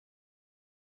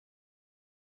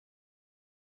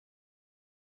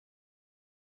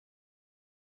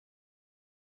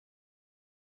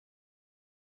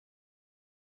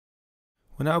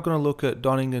We're now going to look at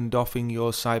donning and doffing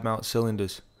your side mount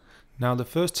cylinders. Now the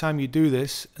first time you do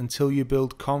this, until you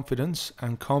build confidence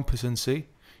and competency,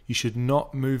 you should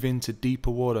not move into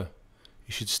deeper water.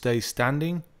 You should stay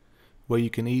standing where you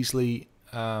can easily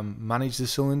manage the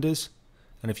cylinders,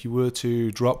 and if you were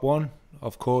to drop one,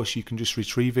 of course you can just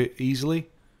retrieve it easily.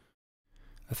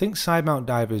 I think side mount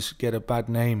divers get a bad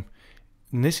name,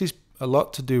 and this is a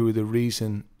lot to do with the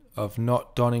reason of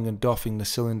not donning and doffing the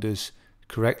cylinders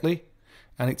correctly,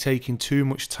 and it taking too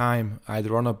much time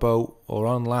either on a boat or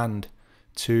on land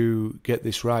to get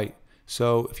this right.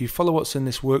 So if you follow what's in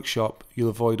this workshop, you'll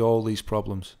avoid all these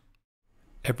problems.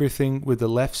 Everything with the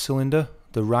left cylinder,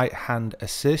 the right hand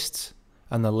assists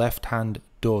and the left hand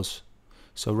does.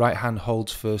 So right hand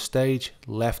holds first stage,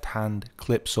 left hand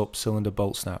clips up cylinder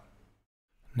bolt snap.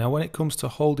 Now when it comes to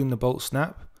holding the bolt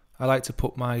snap, I like to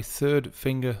put my third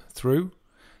finger through.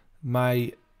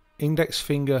 My index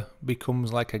finger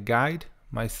becomes like a guide.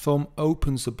 My thumb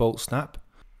opens the bolt snap.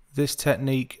 This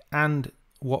technique and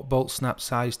what bolt snap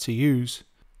size to use,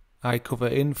 I cover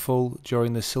in full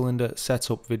during the cylinder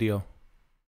setup video.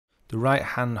 The right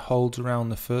hand holds around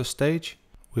the first stage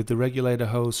with the regulator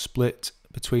hose split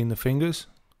between the fingers.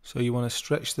 So you want to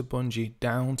stretch the bungee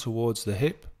down towards the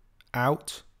hip,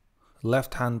 out.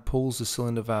 Left hand pulls the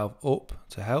cylinder valve up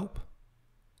to help,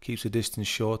 keeps the distance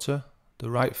shorter.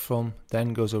 The right thumb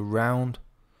then goes around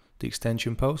the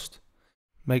extension post.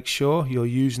 Make sure you're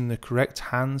using the correct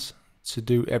hands to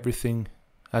do everything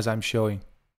as I'm showing.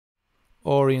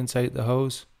 Orientate the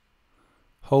hose,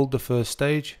 hold the first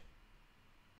stage.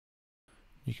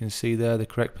 You can see there the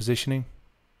correct positioning.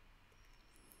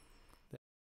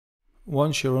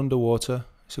 Once you're underwater,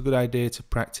 it's a good idea to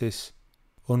practice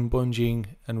unbunging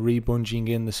and rebunging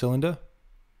in the cylinder.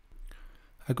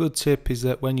 A good tip is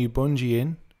that when you bungee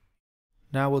in,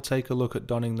 now we'll take a look at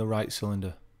donning the right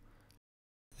cylinder.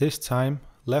 This time,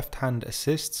 left hand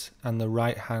assists and the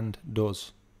right hand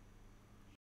does.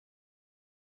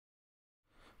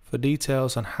 For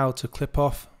details on how to clip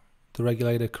off the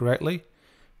regulator correctly,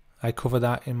 I cover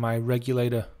that in my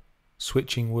regulator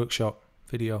switching workshop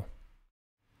video.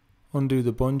 Undo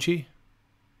the bungee,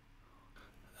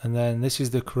 and then this is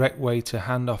the correct way to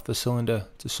hand off the cylinder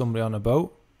to somebody on a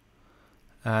boat,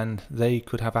 and they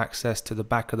could have access to the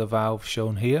back of the valve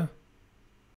shown here.